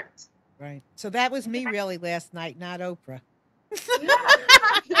your parents? Right. So that was me really last night, not Oprah.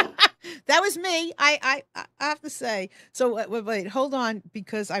 Yeah. That was me. I have to say. So wait, hold on,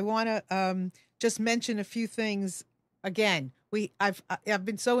 because I want to just mention a few things. Again, I've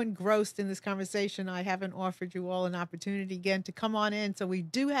been so engrossed in this conversation, I haven't offered you all an opportunity again to come on in. So we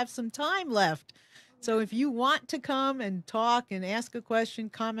do have some time left. So if you want to come and talk and ask a question,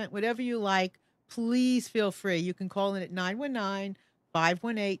 comment, whatever you like, please feel free. You can call in at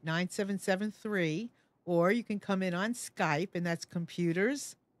 919-518-9773, or you can come in on Skype, and that's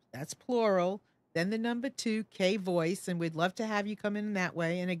computers, that's plural, then the number 2, K voice, and we'd love to have you come in that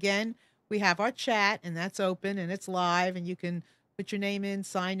way. And again, we have our chat, and that's open, and it's live, and you can put your name in,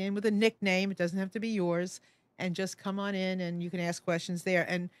 sign in with a nickname. It doesn't have to be yours, and just come on in, and you can ask questions there.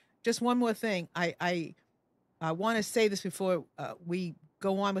 And just one more thing. I want to say this before we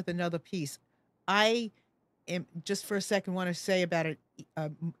go on with another piece. I am just for a second want to say about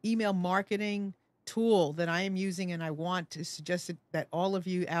an email marketing tool that I am using, and I want to suggest that all of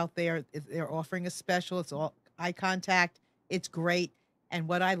you out there, if they're offering a special, it's all eye contact. It's great. And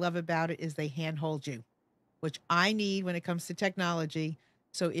what I love about it is they handhold you, which I need when it comes to technology.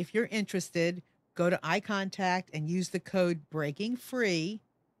 So if you're interested, go to eye contact and use the code breaking free,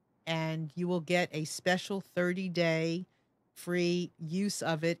 and you will get a special 30-day free use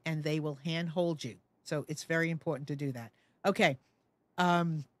of it, and they will handhold you. So it's very important to do that. Okay.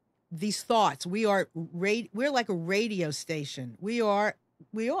 These thoughts, we're like a radio station. We're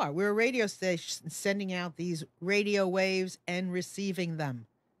a radio station sending out these radio waves and receiving them.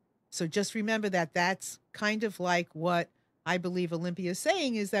 So just remember that that's kind of like what I believe Olympia is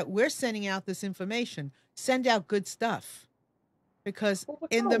saying, is that we're sending out this information. Send out good stuff. Because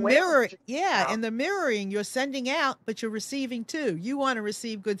in the mirror, in the mirroring, you're sending out, but you're receiving too. You want to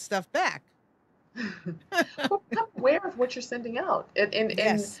receive good stuff back. Well, become aware of what you're sending out.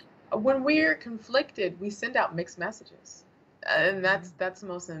 Yes. And when we're conflicted, we send out mixed messages. And that's the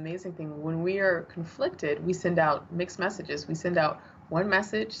most amazing thing. When we are conflicted, we send out mixed messages. We send out one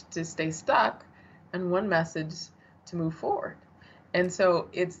message to stay stuck and one message to move forward. And so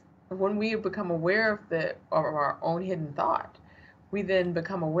it's when we become aware of our own hidden thought, we then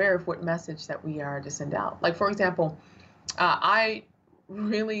become aware of what message that we are to send out. Like, for example, I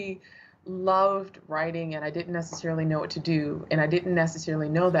really loved writing, and I didn't necessarily know what to do, and I didn't necessarily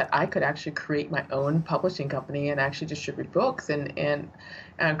know that I could actually create my own publishing company and actually distribute books and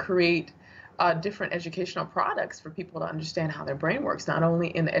create different educational products for people to understand how their brain works, not only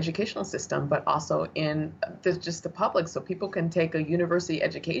in the educational system, but also in just the public, so people can take a university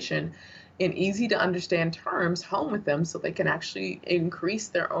education in easy to understand terms home with them so they can actually increase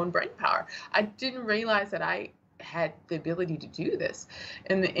their own brain power. I didn't realize that I had the ability to do this,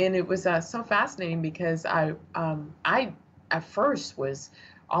 and it was so fascinating because I at first was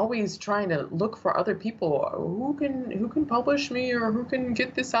always trying to look for other people who can publish me, or who can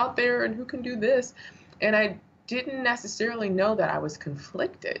get this out there, and who can do this. And I didn't necessarily know that I was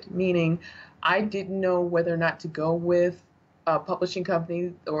conflicted, meaning I didn't know whether or not to go with a publishing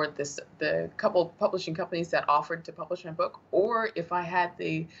company or the couple publishing companies that offered to publish my book, or if I had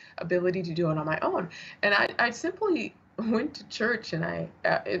the ability to do it on my own. And I simply went to church, and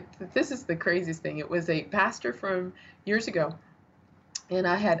this is the craziest thing. It was a pastor from years ago, and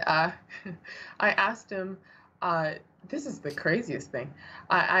I had I asked him, this is the craziest thing.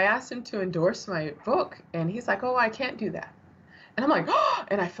 I asked him to endorse my book, and he's like, "Oh, I can't do that." And I'm like, oh,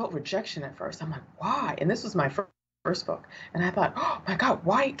 and I felt rejection at first. I'm like, why? And this was my first book. And I thought, oh my God,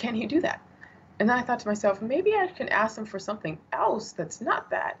 why can't he do that? And then I thought to myself, maybe I can ask them for something else that's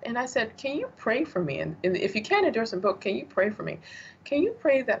not that. And I said, can you pray for me? And if you can endorse a book, can you pray for me? Can you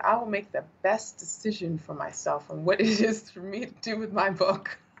pray that I will make the best decision for myself and what it is for me to do with my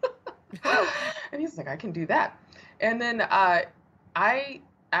book? And he's like, I can do that. And then I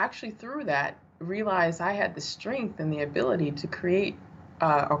actually, through that, realized I had the strength and the ability to create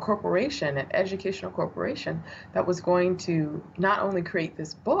a corporation, an educational corporation, that was going to not only create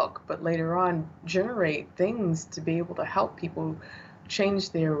this book, but later on generate things to be able to help people change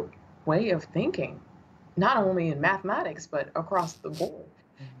their way of thinking, not only in mathematics, but across the board.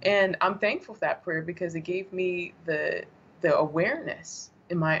 And I'm thankful for that prayer because it gave me the awareness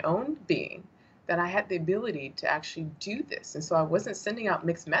in my own being that I had the ability to actually do this. And so I wasn't sending out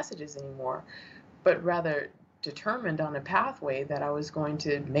mixed messages anymore, but rather determined on a pathway that I was going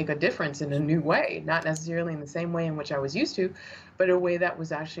to make a difference in a new way, not necessarily in the same way in which I was used to, but a way that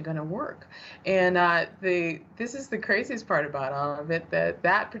was actually going to work. And this is the craziest part about all of it,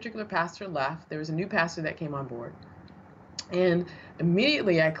 that particular pastor left. There was a new pastor that came on board. And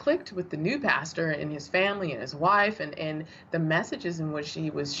immediately I clicked with the new pastor and his family and his wife and the messages in which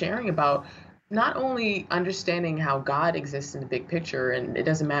he was sharing about not only understanding how God exists in the big picture, and it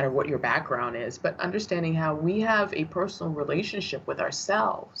doesn't matter what your background is, but understanding how we have a personal relationship with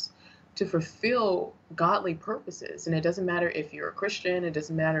ourselves to fulfill godly purposes. And it doesn't matter if you're a Christian, it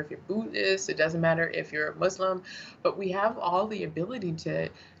doesn't matter if you're Buddhist, it doesn't matter if you're a Muslim, but we have all the ability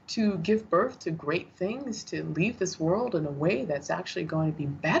to give birth to great things, to leave this world in a way that's actually going to be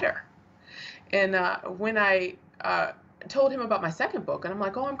better. And when I told him about my second book, and I'm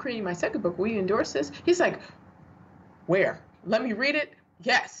like, oh, I'm creating my second book, will you endorse this? He's like, where? Let me read it?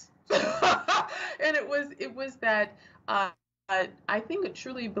 Yes. And it was that I think I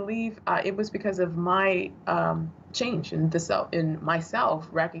truly believe it was because of my change in myself,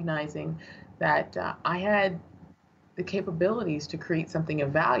 recognizing that I had the capabilities to create something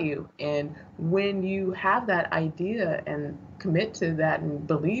of value. And when you have that idea and commit to that and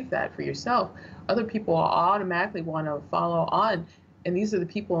believe that for yourself, other people automatically want to follow on. And these are the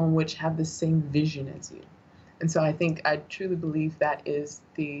people in which have the same vision as you. And so I truly believe that is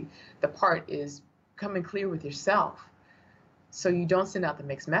the part is coming clear with yourself. So you don't send out the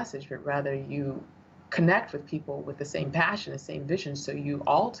mixed message, but rather you connect with people with the same passion, the same vision, so you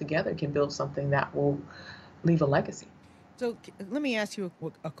all together can build something that will leave a legacy. So let me ask you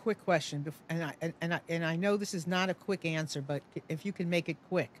a quick question, and I know this is not a quick answer, but if you can make it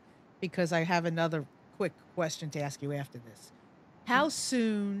quick, because I have another quick question to ask you after this. How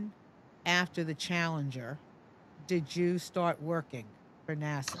soon after the Challenger did you start working for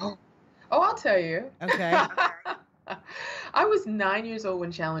NASA? Oh, I'll tell you. Okay. I was 9 years old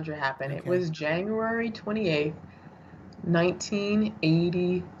when Challenger happened. Okay. It was January 28th,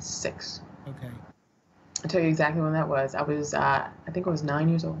 1986. Okay. I'll tell you exactly when that was. I think I was 9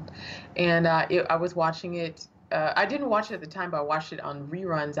 years old. And I was watching it. I didn't watch it at the time, but I watched it on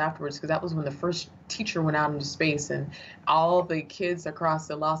reruns afterwards because that was when the first teacher went out into space, and all the kids across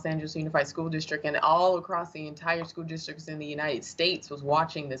the Los Angeles Unified School District and all across the entire school districts in the United States was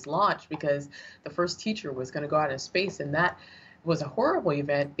watching this launch because the first teacher was going to go out into space. And that was a horrible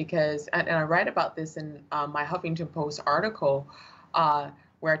event because, and I write about this in my Huffington Post article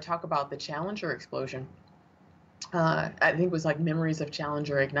where I talk about the Challenger explosion. I think it was like Memories of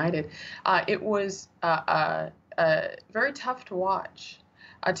Challenger Ignited. It was very tough to watch.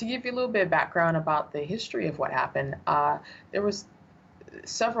 To give you a little bit of background about the history of what happened, there was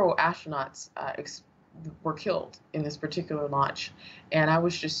several astronauts were killed in this particular launch, and I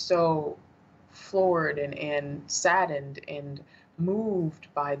was just so floored and saddened and moved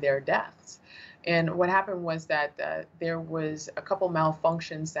by their deaths. And what happened was that there was a couple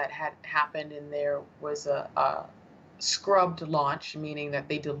malfunctions that had happened, and there was a scrubbed launch, meaning that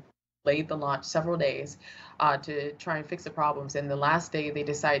they delayed the launch several days to try and fix the problems. And the last day they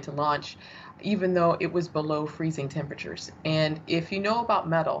decided to launch, even though it was below freezing temperatures. And if you know about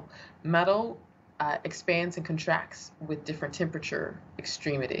metal expands and contracts with different temperature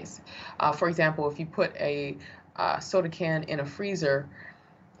extremities. For example, if you put a soda can in a freezer,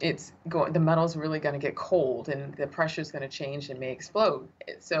 the metal's really going to get cold and the pressure is going to change and may explode.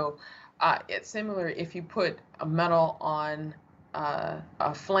 So it's similar. If you put a metal on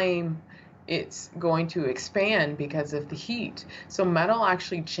a flame, it's going to expand because of the heat. So metal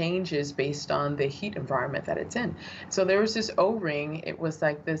actually changes based on the heat environment that it's in. So there was this O-ring. It was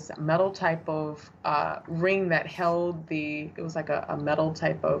like this metal type of ring that held it was like a metal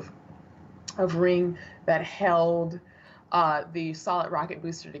type of ring that held the solid rocket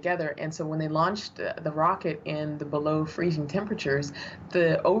booster together. And so when they launched the rocket in the below freezing temperatures,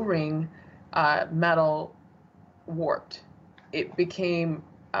 the O-ring metal warped. It became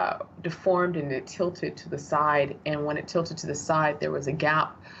deformed and it tilted to the side. And when it tilted to the side, there was a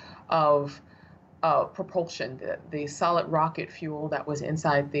gap of propulsion. The solid rocket fuel that was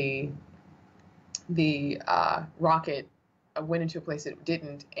inside the rocket went into a place it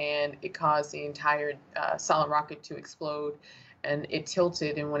didn't, and it caused the entire solid rocket to explode. And it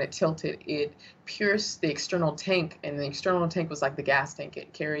tilted, and when it tilted, it pierced the external tank, and the external tank was like the gas tank.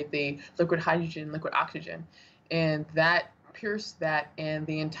 It carried the liquid hydrogen, liquid oxygen, and that pierced that, and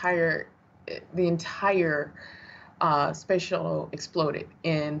the entire space shuttle exploded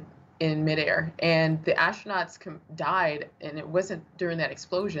in midair, and the astronauts died. And it wasn't during that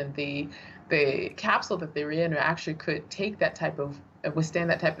explosion. The capsule that they were in actually could take that type of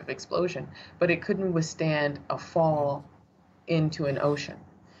withstand that type of explosion, but it couldn't withstand a fall into an ocean.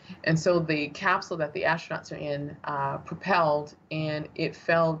 And so the capsule that the astronauts are in propelled, and it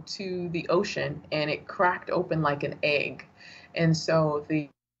fell to the ocean, and it cracked open like an egg. And so the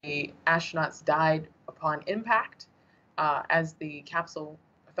astronauts died upon impact as the capsule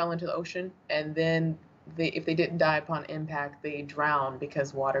fell into the ocean, and then if they didn't die upon impact, they drowned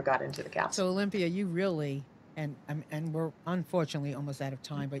because water got into the capsule. So Olympia, you really, and we're unfortunately almost out of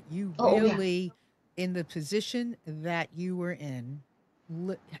time, but you Oh yeah. really, in the position that you were in,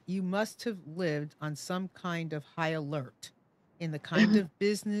 you must have lived on some kind of high alert in the kind of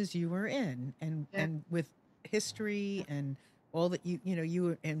business you were in, and Yeah. with history and all that you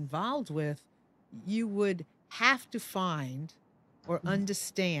were involved with. You would have to find or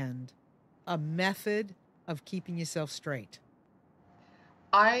understand a method of keeping yourself straight.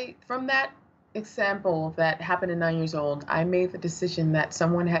 From that example that happened at 9 years old, I made the decision that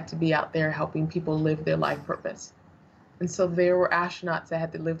someone had to be out there helping people live their life purpose. And so there were astronauts that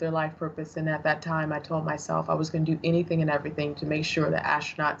had to live their life purpose. And at that time, I told myself I was going to do anything and everything to make sure that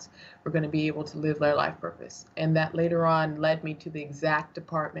astronauts were going to be able to live their life purpose. And that later on led me to the exact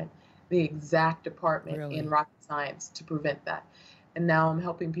department Really? in rocket science to prevent that. And now I'm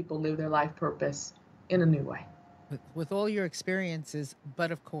helping people live their life purpose in a new way. With all your experiences,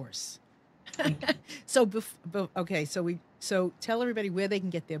 but of course. Thank you. So, okay, so tell everybody where they can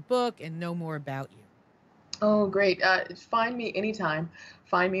get their book and know more about you. Oh, great. Find me anytime.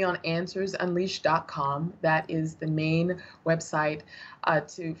 Find me on answersunleashed.com. That is the main website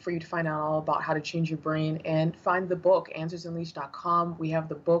for you to find out all about how to change your brain, and find the book, answersunleashed.com. We have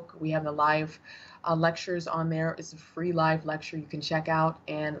the book. We have the live lectures on there. It's a free live lecture you can check out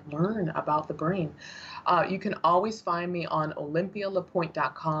and learn about the brain. You can always find me on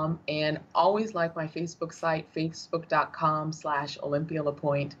olympialepoint.com, and always like my Facebook site, facebook.com/Olympia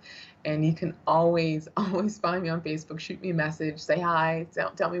LePoint. And you can always find me on Facebook. Shoot me a message, say hi,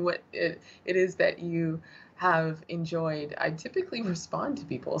 tell me what it is that you have enjoyed. I typically respond to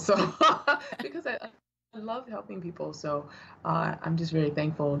people, so because I love helping people. So I'm just very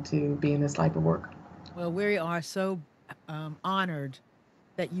thankful to be in this type of work. Well, we are so honored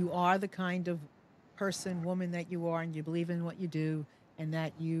that you are the kind of person, woman that you are, and you believe in what you do, and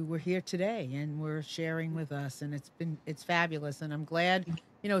that you were here today and were sharing with us. And it's fabulous. And I'm glad,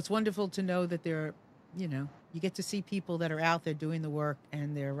 it's wonderful to know that you get to see people that are out there doing the work,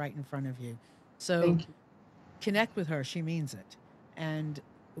 and they're right in front of you. So Thank you. connect with her. She means it. And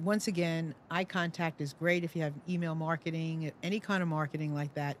once again, eye contact is great if you have email marketing, any kind of marketing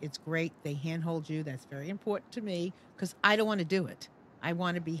like that. It's great. They handhold you. That's very important to me because I don't want to do it. I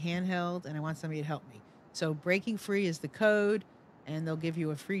want to be handheld, and I want somebody to help me. So breaking free is the code, and they'll give you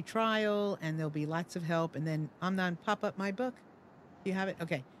a free trial, and there'll be lots of help. And then pop up my book. You have it?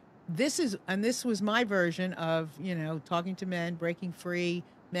 Okay. This was my version of, talking to men, breaking free,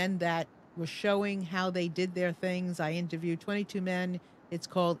 men that were showing how they did their things. I interviewed 22 men. It's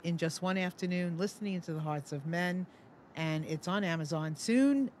called In Just One Afternoon, Listening into the Hearts of Men, and it's on Amazon.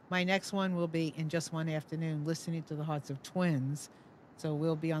 Soon, my next one will be In Just One Afternoon, Listening to the Hearts of Twins. So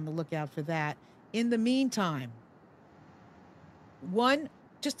we'll be on the lookout for that. In the meantime,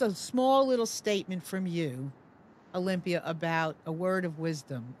 just a small little statement from you, Olympia, about a word of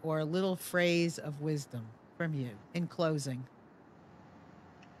wisdom or a little phrase of wisdom from you in closing.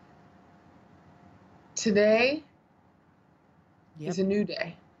 Today Yep. is a new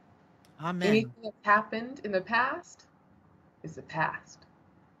day. Amen. Anything that's happened in the past is the past.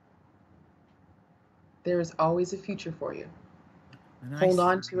 There is always a future for you. Hold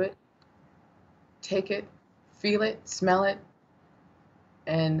on to it, take it, feel it, smell it,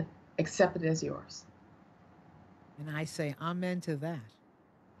 and accept it as yours. And I say amen to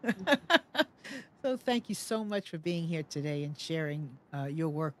that. So thank you so much for being here today and sharing your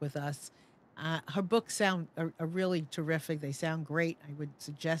work with us. Her books sound are really terrific. They sound great. I would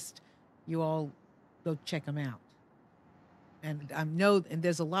suggest you all go check them out. And and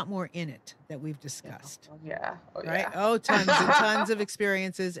there's a lot more in it that we've discussed. Yeah. Oh, right? yeah. Oh, tons and tons of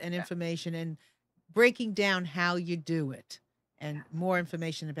experiences and information and breaking down how you do it and more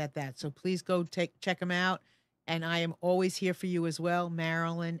information about that. So please go check them out. And I am always here for you as well,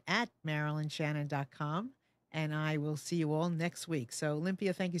 Marilyn at MarilynShannon.com. And I will see you all next week. So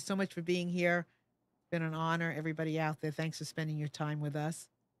Olympia, thank you so much for being here. It's been an honor. Everybody out there, thanks for spending your time with us.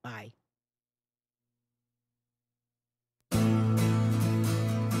 Bye.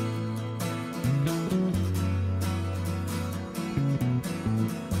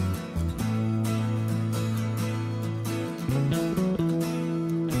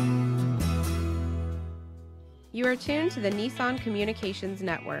 You are tuned to the Nissan Communications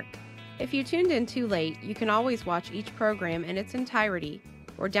Network. If you tuned in too late, you can always watch each program in its entirety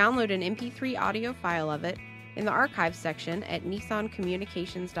or download an MP3 audio file of it in the archives section at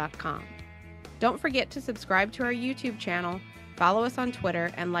nissancommunications.com. Don't forget to subscribe to our YouTube channel, follow us on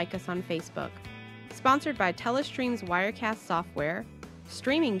Twitter, and like us on Facebook. Sponsored by Telestream's Wirecast software,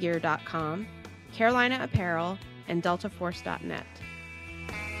 StreamingGear.com, Carolina Apparel, and DeltaForce.net.